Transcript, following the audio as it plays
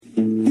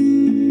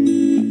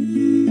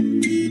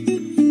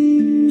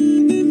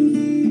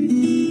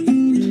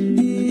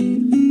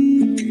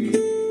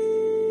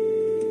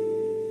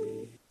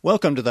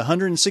Welcome to the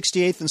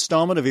 168th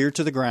installment of Ear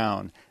to the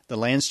Ground, the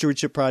Land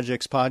Stewardship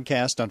Project's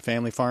podcast on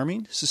family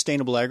farming,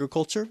 sustainable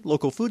agriculture,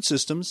 local food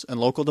systems, and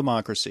local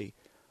democracy.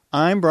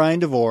 I'm Brian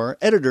DeVore,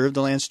 editor of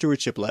the Land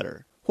Stewardship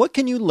Letter. What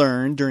can you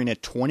learn during a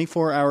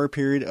 24-hour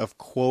period of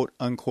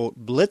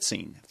quote-unquote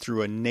blitzing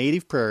through a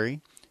native prairie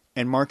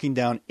and marking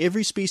down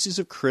every species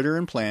of critter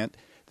and plant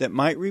that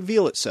might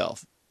reveal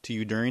itself to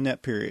you during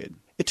that period?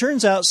 It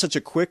turns out such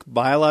a quick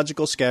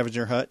biological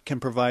scavenger hunt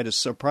can provide a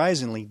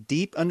surprisingly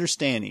deep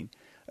understanding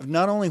of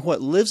not only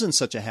what lives in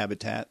such a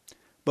habitat,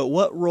 but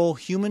what role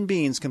human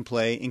beings can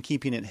play in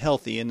keeping it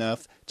healthy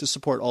enough to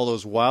support all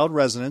those wild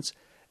residents,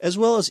 as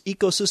well as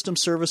ecosystem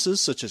services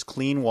such as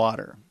clean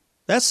water.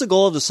 That's the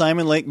goal of the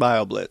Simon Lake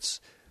BioBlitz,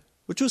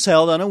 which was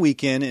held on a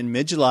weekend in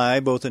mid-July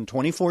both in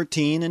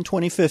 2014 and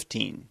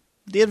 2015.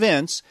 The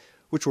events,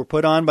 which were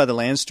put on by the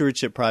Land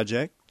Stewardship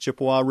Project,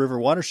 Chippewa River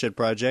Watershed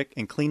Project,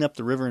 and Clean Up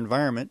the River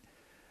Environment,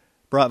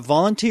 brought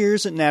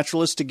volunteers and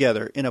naturalists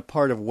together in a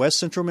part of west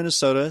central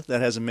Minnesota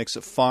that has a mix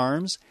of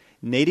farms,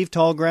 native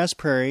tallgrass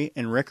prairie,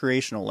 and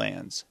recreational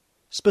lands.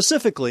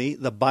 Specifically,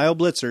 the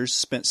BioBlitzers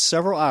spent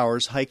several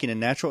hours hiking a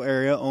natural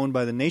area owned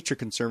by the Nature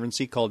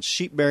Conservancy called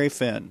Sheepberry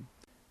Fen.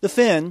 The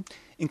fen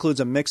includes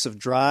a mix of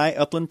dry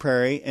upland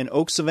prairie and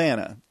oak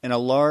savanna and a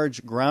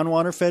large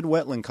groundwater-fed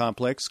wetland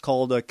complex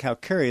called a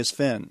calcareous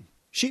fen.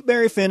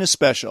 Sheepberry Fen is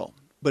special,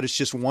 but it's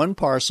just one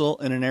parcel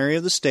in an area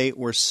of the state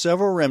where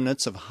several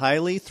remnants of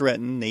highly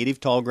threatened native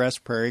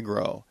tallgrass prairie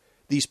grow.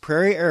 These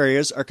prairie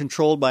areas are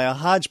controlled by a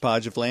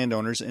hodgepodge of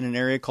landowners in an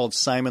area called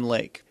Simon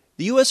Lake.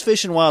 The U.S.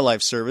 Fish and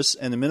Wildlife Service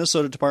and the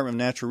Minnesota Department of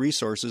Natural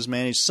Resources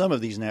manage some of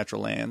these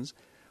natural lands,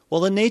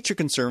 while the Nature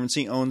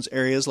Conservancy owns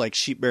areas like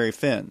Sheepberry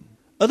Fen.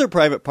 Other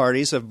private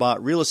parties have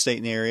bought real estate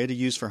in the area to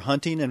use for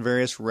hunting and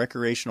various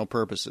recreational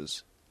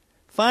purposes.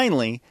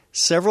 Finally,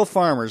 several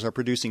farmers are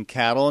producing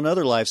cattle and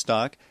other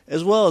livestock,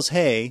 as well as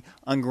hay,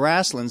 on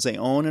grasslands they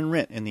own and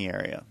rent in the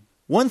area.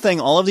 One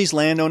thing all of these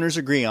landowners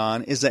agree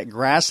on is that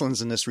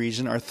grasslands in this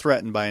region are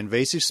threatened by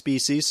invasive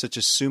species such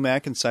as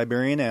sumac and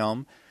Siberian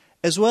elm,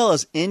 as well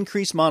as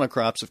increased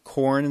monocrops of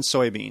corn and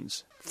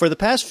soybeans. For the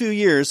past few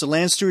years, the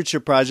Land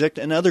Stewardship Project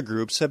and other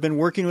groups have been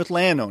working with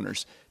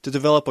landowners to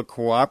develop a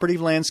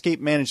cooperative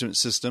landscape management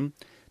system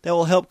that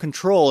will help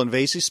control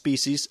invasive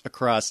species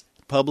across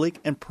public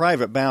and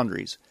private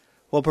boundaries,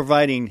 while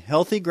providing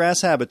healthy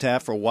grass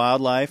habitat for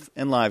wildlife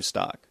and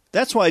livestock.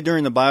 That's why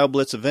during the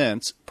BioBlitz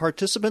events,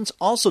 participants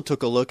also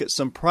took a look at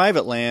some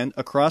private land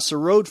across the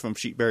road from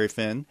Sheepberry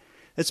Fen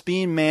that's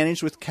being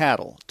managed with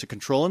cattle to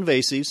control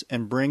invasives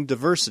and bring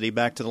diversity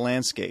back to the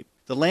landscape.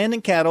 The land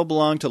and cattle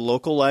belong to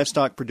local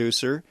livestock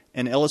producer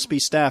and LSP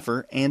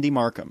staffer Andy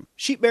Markham.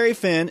 Sheepberry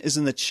Fen is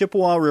in the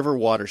Chippewa River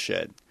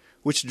watershed,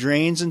 which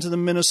drains into the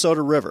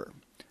Minnesota River,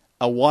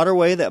 a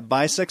waterway that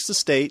bisects the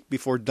state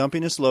before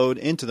dumping its load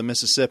into the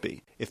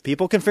Mississippi. If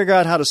people can figure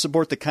out how to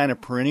support the kind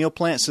of perennial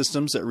plant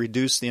systems that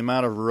reduce the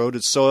amount of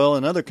eroded soil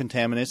and other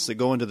contaminants that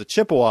go into the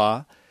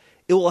Chippewa,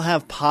 it will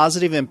have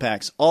positive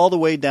impacts all the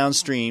way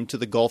downstream to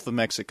the Gulf of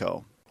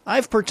Mexico.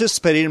 I've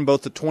participated in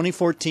both the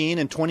 2014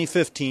 and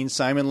 2015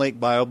 Simon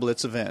Lake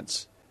BioBlitz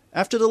events.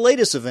 After the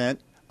latest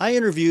event, I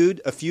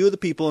interviewed a few of the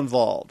people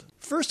involved.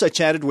 First, I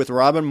chatted with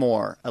Robin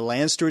Moore, a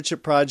Land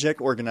Stewardship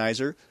Project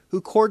organizer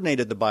who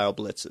coordinated the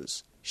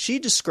BioBlitzes. She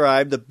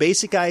described the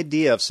basic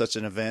idea of such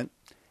an event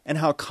and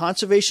how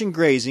conservation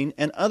grazing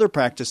and other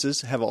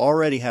practices have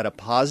already had a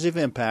positive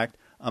impact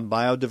on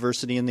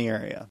biodiversity in the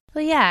area.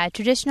 Well, yeah,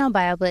 traditional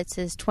BioBlitz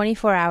is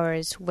 24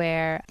 hours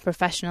where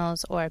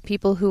professionals or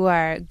people who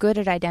are good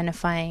at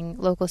identifying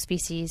local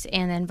species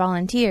and then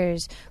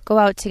volunteers go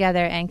out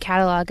together and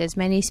catalog as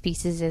many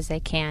species as they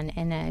can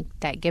in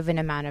that given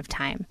amount of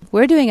time.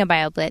 We're doing a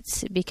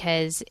BioBlitz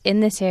because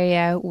in this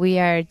area we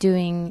are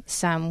doing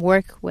some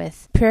work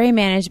with prairie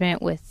management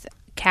with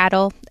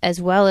cattle as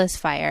well as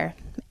fire,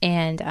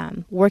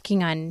 and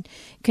working on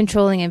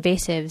controlling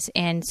invasives.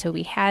 And so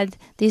we had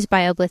these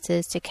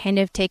BioBlitzes to kind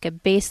of take a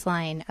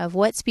baseline of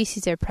what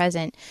species are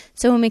present.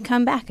 So when we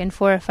come back in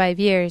 4 or 5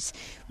 years,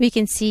 we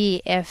can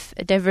see if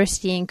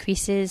diversity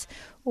increases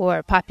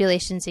or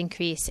populations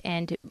increase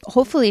and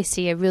hopefully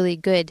see a really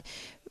good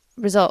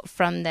result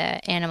from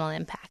the animal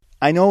impact.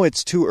 I know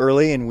it's too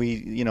early, and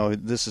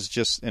this is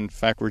just, in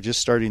fact, we're just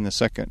starting the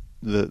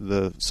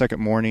second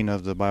morning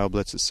of the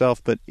BioBlitz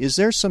itself, but is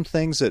there some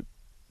things that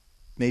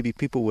maybe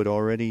people would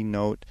already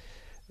note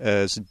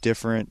as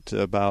different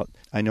about?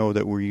 I know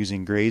that we're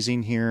using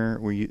grazing here.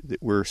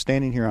 We're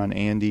standing here on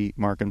Andy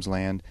Markham's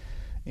land,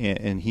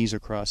 and he's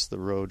across the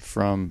road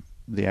from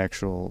the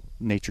actual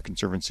Nature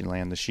Conservancy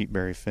land, the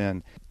Sheepberry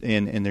Fen.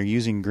 And they're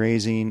using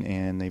grazing,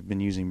 and they've been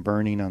using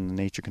burning on the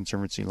Nature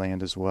Conservancy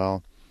land as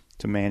well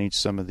to manage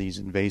some of these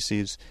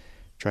invasives,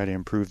 try to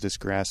improve this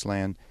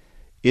grassland.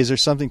 Is there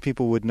something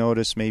people would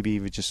notice maybe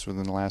even just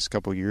within the last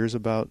couple of years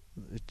about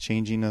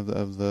changing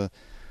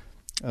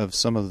of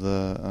some of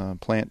the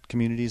plant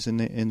communities in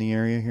the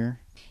area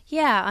here?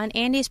 Yeah, on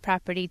Andy's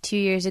property 2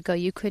 years ago,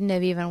 you couldn't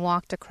have even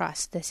walked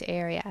across this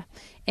area.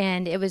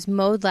 and it was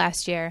mowed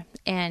last year.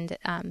 And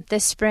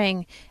this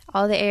spring,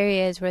 all the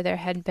areas where there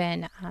had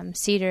been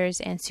cedars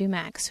and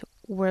sumacs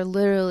were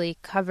literally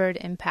covered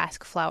in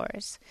pasque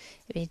flowers.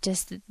 I mean,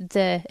 just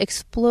the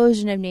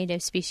explosion of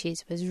native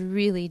species was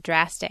really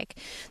drastic.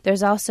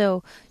 There's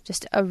also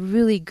just a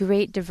really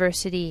great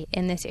diversity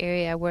in this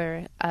area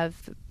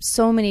of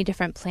so many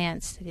different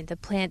plants. I mean, the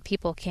plant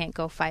people can't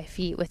go 5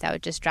 feet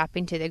without just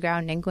dropping to the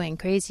ground and going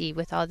crazy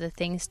with all the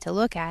things to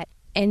look at.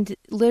 And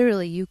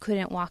literally, you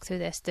couldn't walk through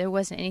this. There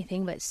wasn't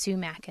anything but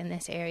sumac in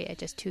this area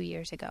just 2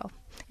 years ago.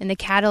 And the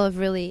cattle have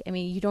really,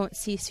 you don't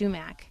see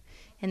sumac.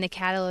 And the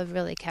cattle have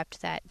really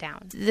kept that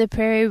down. The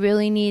prairie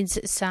really needs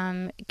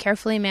some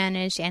carefully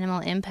managed animal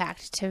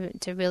impact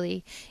to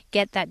really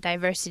get that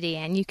diversity.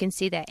 And you can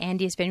see that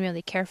Andy has been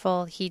really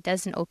careful. He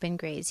doesn't open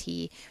graze.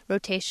 He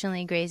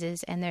rotationally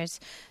grazes, and there's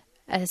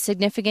a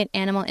significant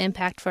animal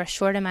impact for a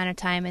short amount of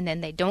time, and then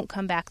they don't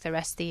come back the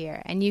rest of the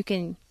year. And you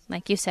can,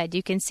 like you said,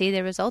 you can see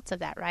the results of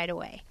that right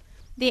away.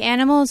 The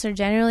animals are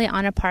generally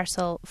on a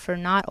parcel for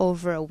not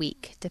over a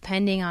week,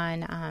 depending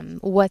on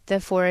what the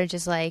forage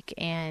is like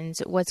and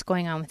what's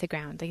going on with the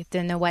ground. Like if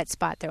they're in the wet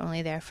spot, they're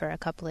only there for a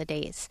couple of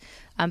days,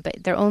 but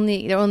they're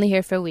only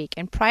here for a week.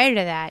 And prior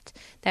to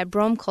that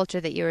brome culture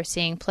that you were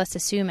seeing, plus the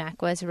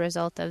sumac, was a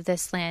result of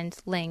this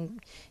land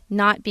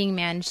not being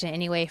managed in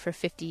any way for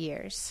 50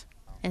 years.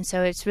 And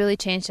so it's really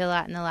changed a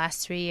lot in the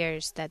last 3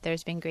 years that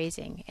there's been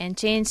grazing, and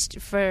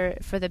changed for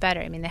the better.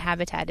 I mean, the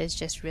habitat is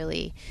just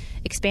really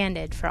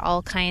expanded for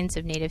all kinds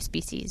of native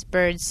species: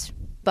 birds,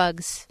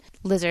 bugs,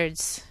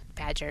 lizards,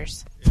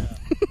 badgers. Yeah.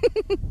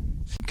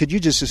 Could you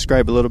just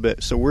describe a little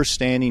bit? So we're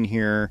standing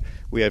here.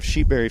 We have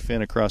sheepberry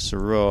fin across the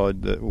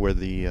road where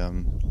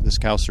this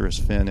calcareous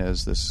fin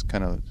is, this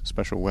kind of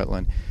special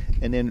wetland.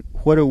 And then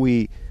what are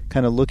we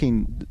kind of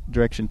looking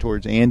direction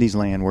towards Andy's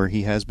land where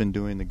he has been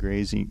doing the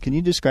grazing? Can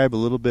you describe a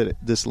little bit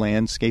this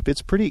landscape?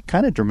 It's pretty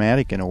kind of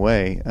dramatic in a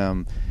way.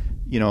 A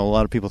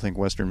lot of people think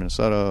western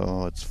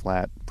Minnesota, it's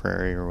flat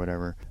prairie or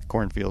whatever,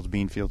 cornfields,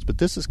 bean fields, but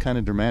this is kind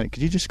of dramatic.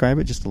 Could you describe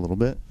it just a little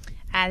bit?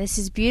 This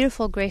is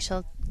beautiful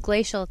glacial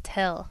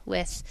till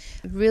with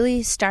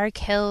really stark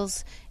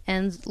hills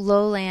and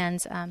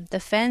lowlands. The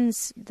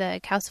fens, the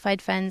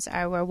calcified fens,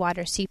 are where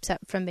water seeps up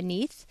from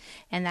beneath,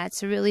 and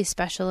that's really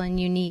special and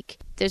unique.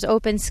 There's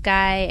open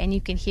sky, and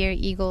you can hear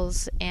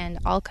eagles and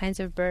all kinds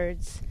of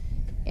birds,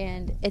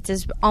 and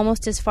it's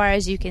almost as far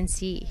as you can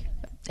see.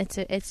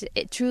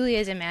 It truly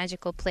is a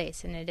magical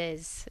place, and it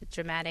is a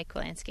dramatic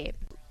landscape.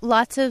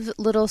 Lots of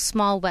little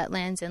small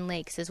wetlands and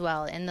lakes as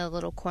well in the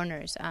little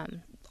corners.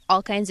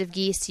 All kinds of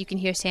geese. You can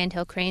hear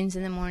sandhill cranes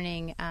in the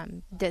morning.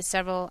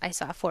 I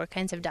saw 4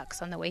 kinds of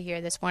ducks on the way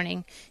here this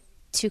morning,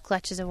 2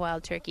 clutches of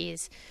wild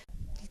turkeys.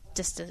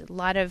 Just a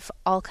lot of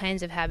all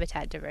kinds of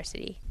habitat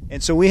diversity.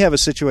 And so we have a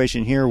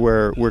situation here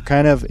where we're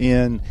kind of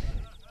in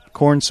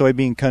corn,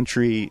 soybean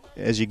country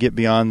as you get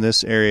beyond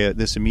this area,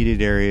 this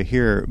immediate area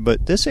here.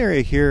 But this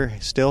area here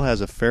still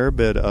has a fair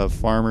bit of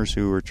farmers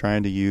who are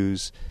trying to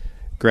use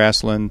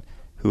grassland,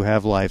 who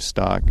have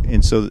livestock.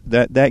 And so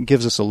that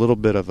gives us a little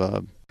bit of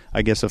a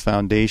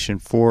foundation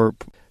for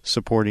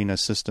supporting a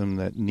system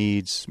that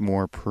needs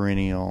more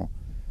perennial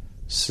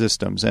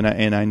systems. And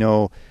I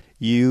know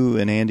you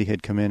and Andy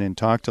had come in and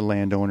talked to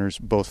landowners,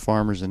 both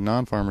farmers and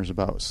non-farmers,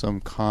 about some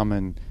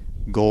common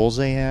goals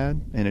they had,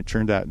 and it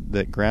turned out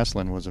that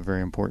grassland was a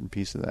very important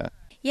piece of that.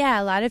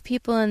 Yeah, a lot of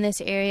people in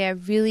this area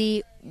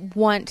really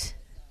want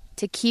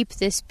to keep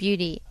this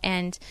beauty,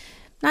 and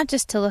not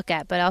just to look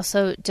at, but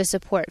also to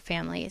support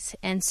families.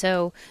 And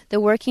so the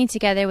working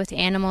together with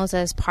animals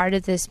as part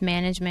of this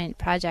management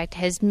project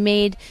has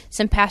made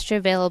some pasture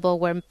available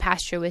where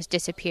pasture was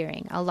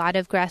disappearing. A lot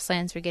of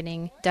grasslands were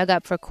getting dug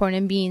up for corn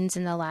and beans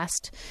in the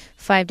last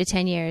 5 to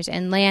 10 years,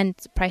 and land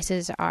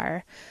prices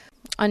are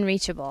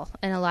unreachable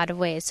in a lot of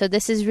ways. So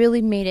this has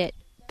really made it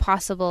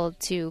possible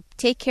to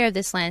take care of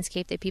this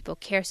landscape that people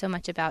care so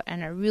much about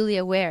and are really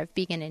aware of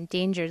being an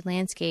endangered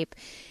landscape,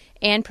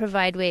 and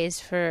provide ways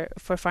for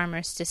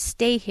farmers to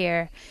stay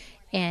here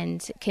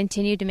and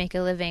continue to make a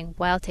living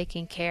while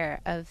taking care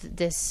of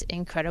this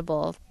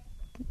incredible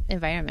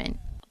environment.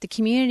 The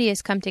community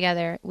has come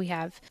together. We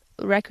have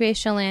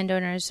recreational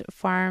landowners,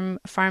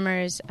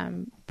 farmers,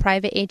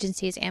 private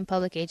agencies and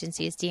public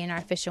agencies,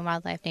 DNR, Fish and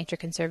Wildlife, Nature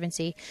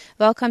Conservancy,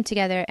 have all come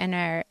together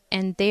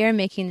and they are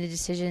making the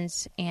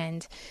decisions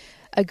and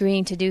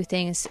agreeing to do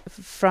things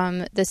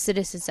from the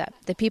citizens up.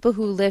 The people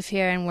who live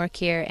here and work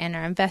here and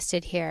are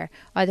invested here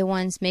are the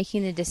ones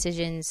making the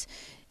decisions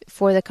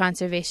for the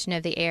conservation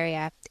of the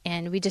area.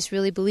 And we just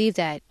really believe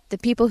that the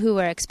people who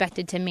are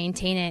expected to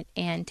maintain it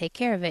and take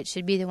care of it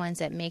should be the ones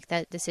that make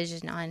that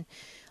decision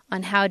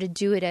on how to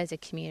do it as a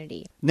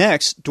community.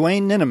 Next,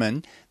 Dwayne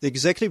Ninneman, the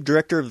Executive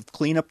Director of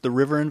Clean Up the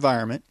River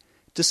Environment,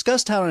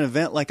 discussed how an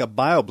event like a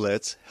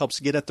BioBlitz helps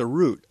get at the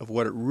root of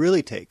what it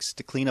really takes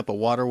to clean up a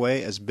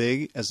waterway as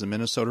big as the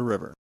Minnesota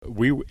River.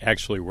 We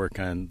actually work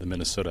on the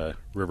Minnesota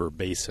River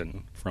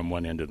Basin from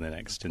one end to the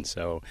next. And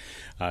so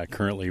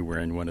currently we're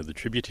in one of the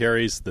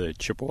tributaries, the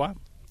Chippewa,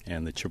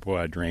 and the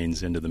Chippewa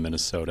drains into the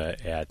Minnesota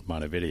at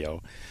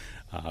Montevideo.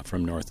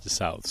 from north to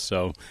south.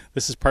 So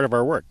this is part of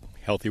our work: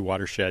 healthy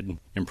watershed,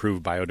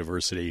 improve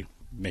biodiversity,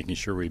 making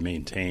sure we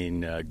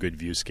maintain good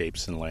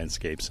viewscapes and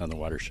landscapes on the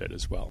watershed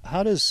as well.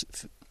 How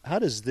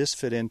does this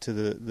fit into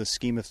the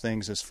scheme of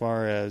things as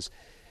far as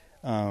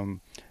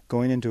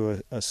going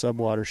into a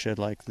sub-watershed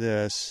like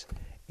this?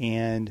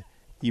 And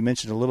you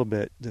mentioned a little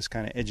bit this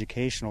kind of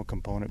educational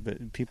component,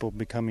 but people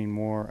becoming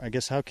more, I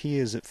guess, how key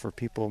is it for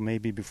people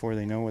maybe before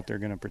they know what they're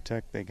going to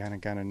protect, they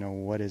kind of know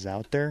what is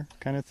out there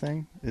kind of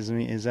thing?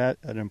 Is that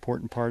an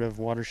important part of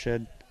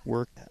watershed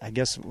work? I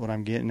guess what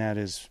I'm getting at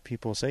is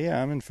people say,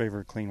 yeah, I'm in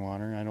favor of clean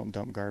water. I don't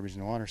dump garbage in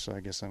the water, so I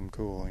guess I'm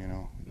cool,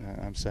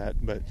 I'm set.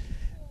 But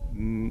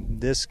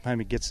this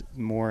kind of gets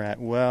more at,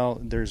 well,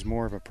 there's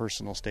more of a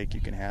personal stake you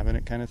can have in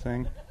it kind of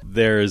thing.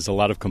 There's a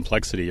lot of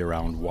complexity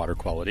around water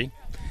quality,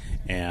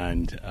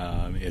 and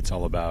it's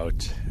all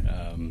about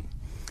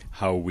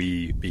how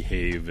we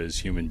behave as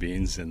human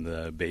beings in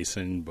the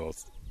basin,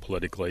 both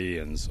politically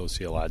and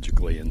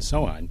sociologically and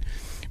so on.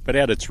 But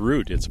at its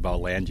root, it's about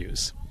land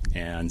use.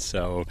 And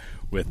so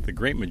with the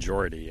great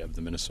majority of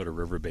the Minnesota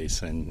River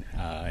Basin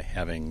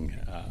having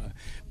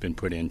been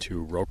put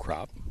into row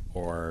crop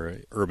or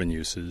urban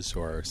uses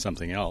or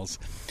something else,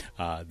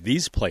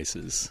 these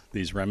places,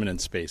 these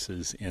remnant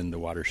spaces in the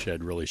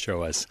watershed really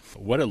show us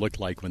what it looked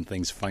like when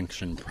things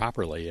functioned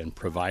properly and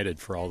provided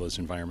for all those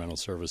environmental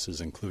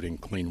services, including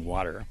clean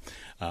water,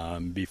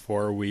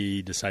 before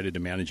we decided to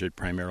manage it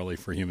primarily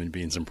for human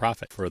beings and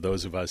profit. For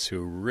those of us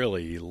who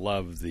really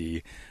love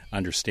the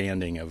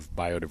understanding of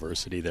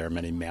biodiversity, there are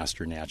many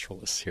master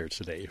naturalists here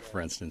today, for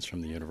instance,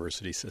 from the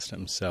university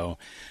system. So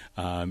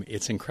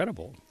it's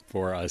incredible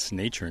for us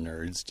nature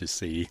nerds to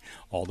see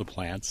all the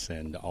plants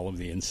and all of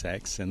the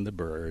insects and the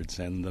birds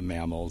and the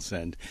mammals,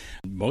 and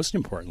most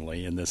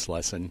importantly in this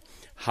lesson,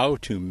 how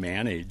to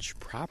manage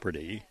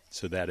property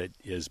so that it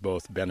is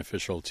both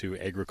beneficial to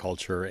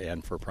agriculture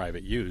and for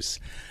private use.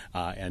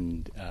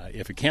 And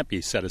if it can't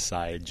be set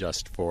aside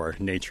just for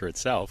nature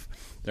itself,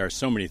 there are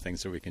so many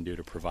things that we can do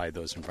to provide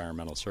those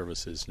environmental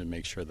services to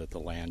make sure that the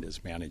land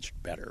is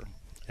managed better.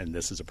 And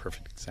this is a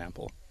perfect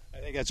example. I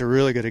think that's a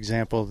really good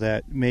example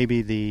that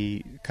maybe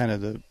the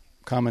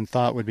common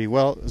thought would be,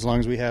 well, as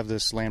long as we have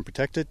this land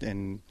protected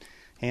and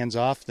hands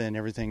off, then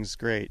everything's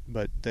great.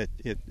 But that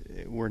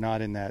we're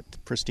not in that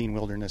pristine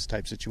wilderness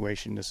type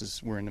situation.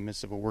 We're in the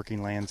midst of a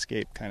working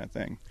landscape kind of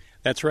thing.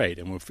 That's right.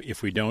 And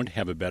if we don't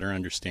have a better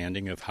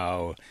understanding of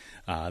how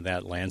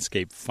that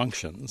landscape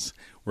functions,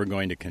 we're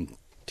going to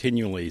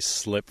continually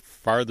slip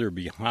farther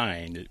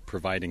behind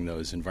providing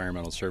those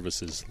environmental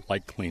services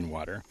like clean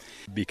water,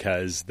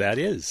 because that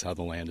is how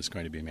the land is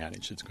going to be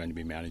managed. It's going to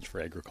be managed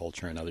for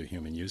agriculture and other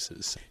human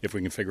uses. If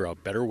we can figure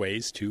out better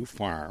ways to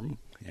farm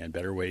and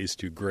better ways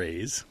to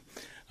graze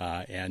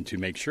and to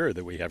make sure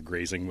that we have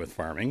grazing with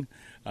farming,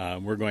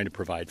 we're going to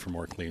provide for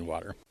more clean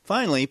water.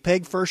 Finally,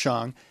 Peg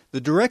Fershong,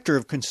 the Director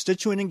of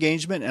Constituent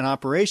Engagement and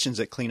Operations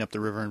at Clean Up the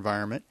River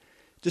Environment,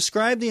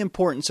 described the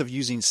importance of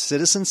using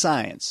citizen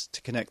science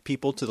to connect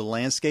people to the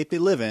landscape they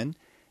live in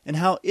and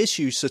how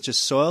issues such as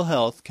soil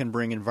health can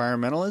bring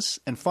environmentalists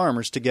and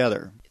farmers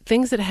together.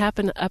 Things that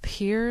happen up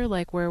here,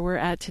 like where we're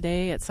at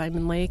today at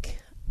Simon Lake,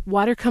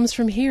 water comes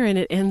from here and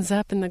it ends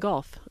up in the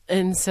Gulf.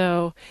 And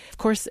so, of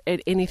course,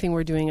 anything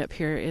we're doing up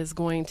here is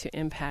going to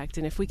impact.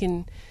 And if we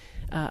can,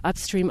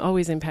 upstream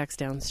always impacts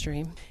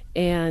downstream.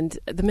 And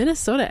the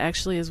Minnesota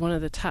actually is one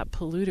of the top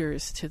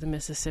polluters to the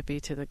Mississippi,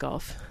 to the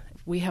Gulf.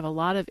 We have a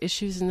lot of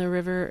issues in the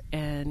river,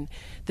 and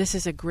this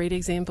is a great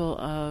example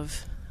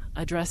of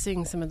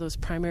addressing some of those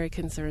primary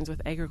concerns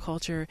with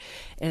agriculture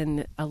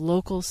and a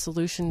local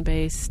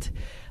solution-based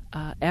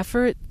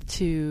effort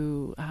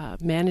to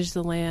manage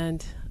the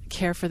land,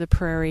 care for the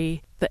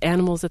prairie, the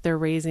animals that they're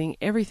raising,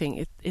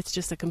 everything. It's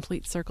just a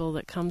complete circle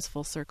that comes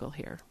full circle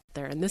here.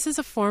 And this is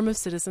a form of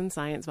citizen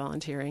science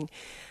volunteering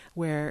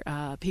where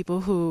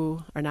people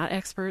who are not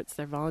experts,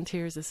 they're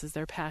volunteers, this is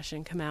their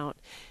passion, come out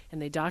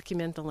and they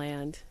document the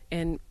land.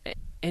 And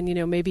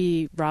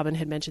maybe Robin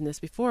had mentioned this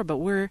before, but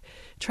we're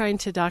trying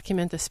to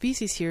document the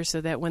species here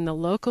so that when the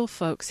local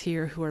folks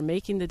here who are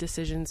making the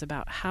decisions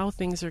about how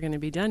things are going to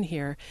be done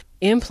here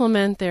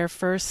implement their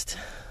first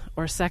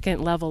or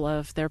second level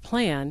of their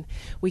plan,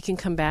 we can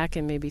come back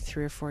in maybe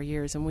 3 or 4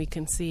 years and we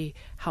can see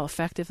how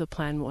effective the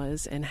plan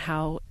was and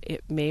how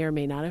it may or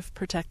may not have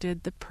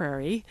protected the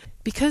prairie.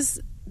 Because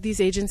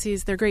these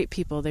agencies, they're great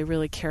people. They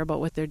really care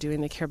about what they're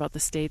doing. They care about the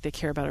state. They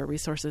care about our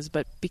resources.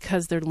 But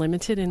because they're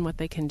limited in what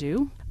they can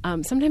do,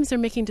 sometimes they're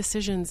making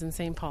decisions in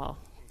St. Paul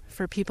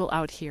for people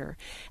out here.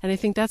 And I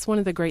think that's one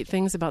of the great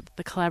things about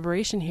the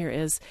collaboration here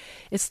is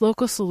it's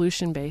local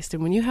solution based.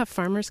 And when you have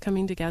farmers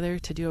coming together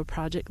to do a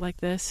project like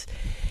this,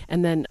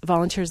 and then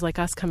volunteers like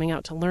us coming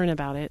out to learn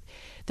about it,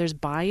 there's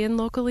buy-in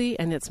locally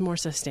and it's more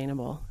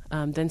sustainable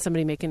than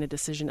somebody making a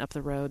decision up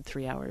the road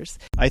 3 hours.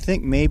 I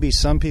think maybe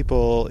some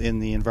people in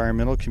the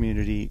environmental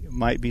community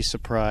might be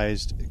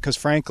surprised because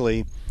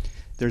frankly,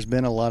 there's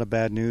been a lot of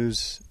bad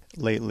news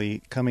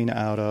lately coming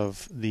out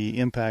of the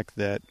impact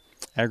that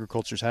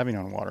agriculture is having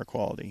on water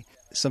quality.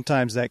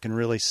 sometimes that can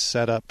really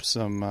set up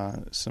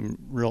some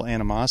real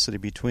animosity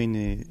between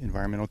the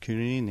environmental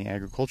community and the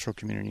agricultural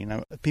community.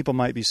 Now, people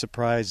might be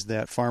surprised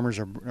that farmers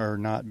are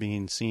not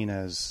being seen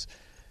as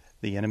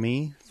the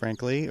enemy,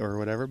 frankly, or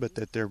whatever, but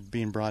that they're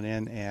being brought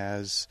in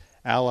as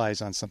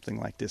allies on something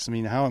like this. I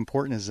mean, how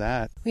important is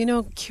that?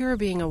 CURE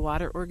being a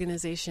water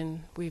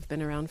organization, we've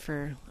been around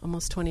for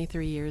almost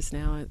 23 years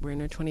now. We're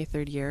in our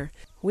 23rd year.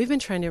 We've been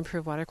trying to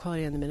improve water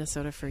quality in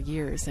Minnesota for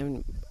years.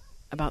 And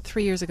about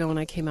 3 years ago when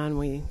I came on,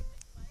 we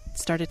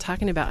started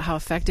talking about how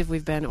effective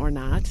we've been or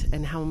not,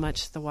 and how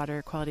much the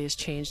water quality has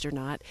changed or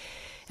not.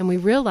 And we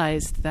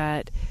realized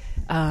that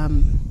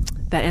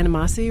that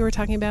animosity we're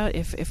talking about,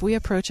 if we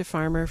approach a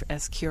farmer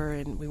as CURE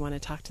and we want to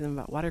talk to them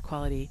about water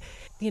quality,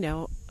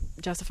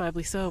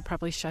 justifiably so,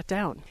 probably shut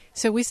down.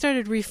 So we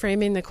started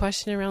reframing the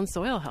question around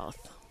soil health,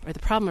 or the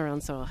problem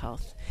around soil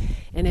health.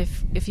 And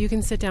if you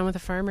can sit down with a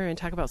farmer and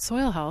talk about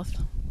soil health,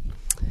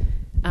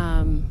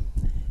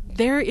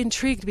 they're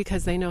intrigued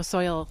because they know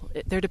soil,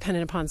 they're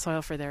dependent upon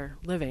soil for their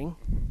living,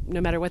 no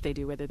matter what they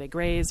do, whether they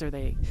graze or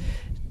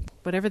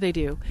whatever they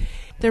do.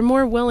 They're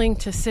more willing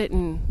to sit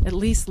and at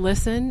least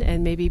listen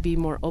and maybe be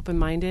more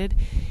open-minded.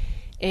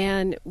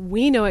 And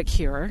we know at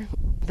CURE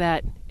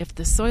that if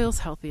the soil's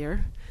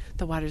healthier,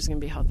 the water's going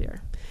to be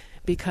healthier,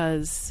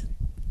 because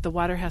the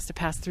water has to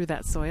pass through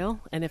that soil.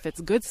 And if it's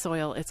good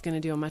soil, it's going to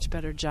do a much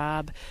better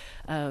job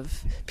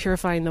of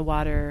purifying the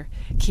water,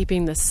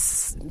 keeping the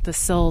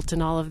silt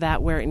and all of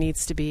that where it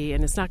needs to be,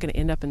 and it's not going to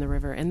end up in the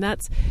river. And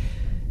that's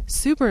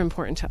super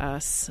important to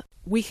us.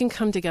 We can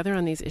come together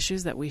on these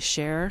issues that we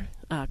share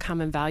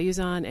common values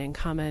on and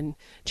common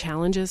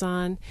challenges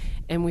on,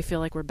 and we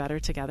feel like we're better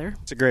together.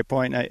 It's a great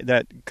point.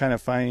 That kind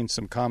of finding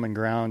some common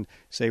ground,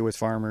 say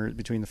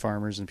between the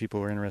farmers and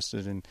people who are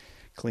interested in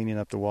cleaning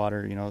up the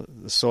water.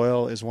 The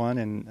soil is one,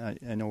 and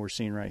I know we're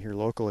seeing right here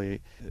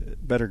locally,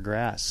 better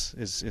grass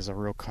is a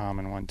real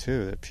common one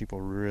too, that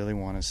people really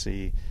want to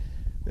see.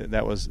 They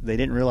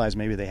didn't realize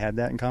maybe they had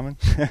that in common.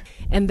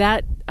 And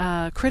that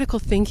critical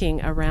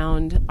thinking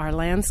around our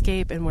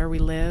landscape and where we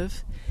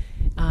live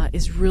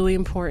is really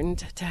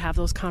important to have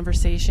those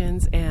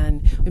conversations.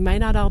 And we might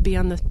not all be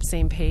on the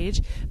same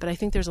page, but I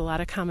think there's a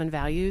lot of common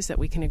values that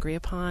we can agree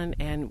upon,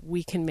 and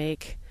we can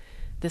make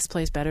this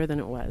place better than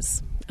it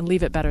was and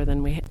leave it better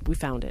than we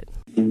found it.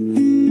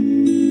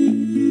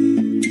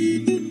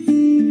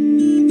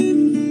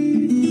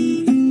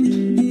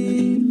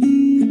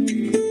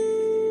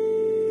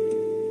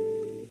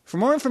 For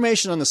more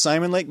information on the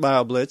Simon Lake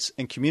BioBlitz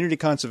and community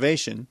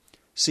conservation,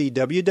 see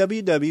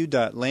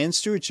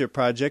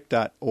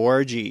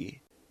www.landstewardshipproject.org.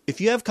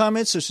 If you have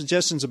comments or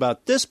suggestions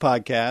about this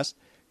podcast,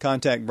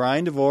 contact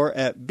Brian DeVore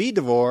at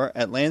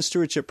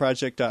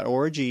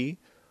bdevore@landstewardshipproject.org,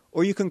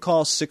 or you can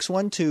call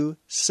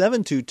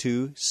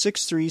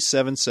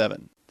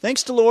 612-722-6377.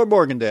 Thanks to Laura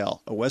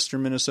Borgendale, a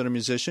Western Minnesota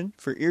musician,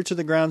 for Ear to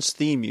the Ground's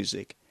theme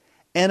music.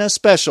 And a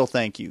special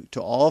thank you to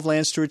all of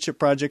Land Stewardship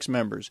Project's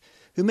members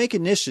who make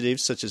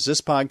initiatives such as this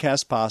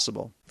podcast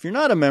possible. If you're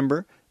not a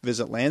member,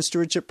 visit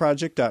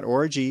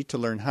landstewardshipproject.org to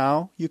learn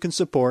how you can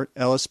support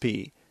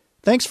LSP.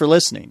 Thanks for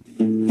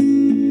listening.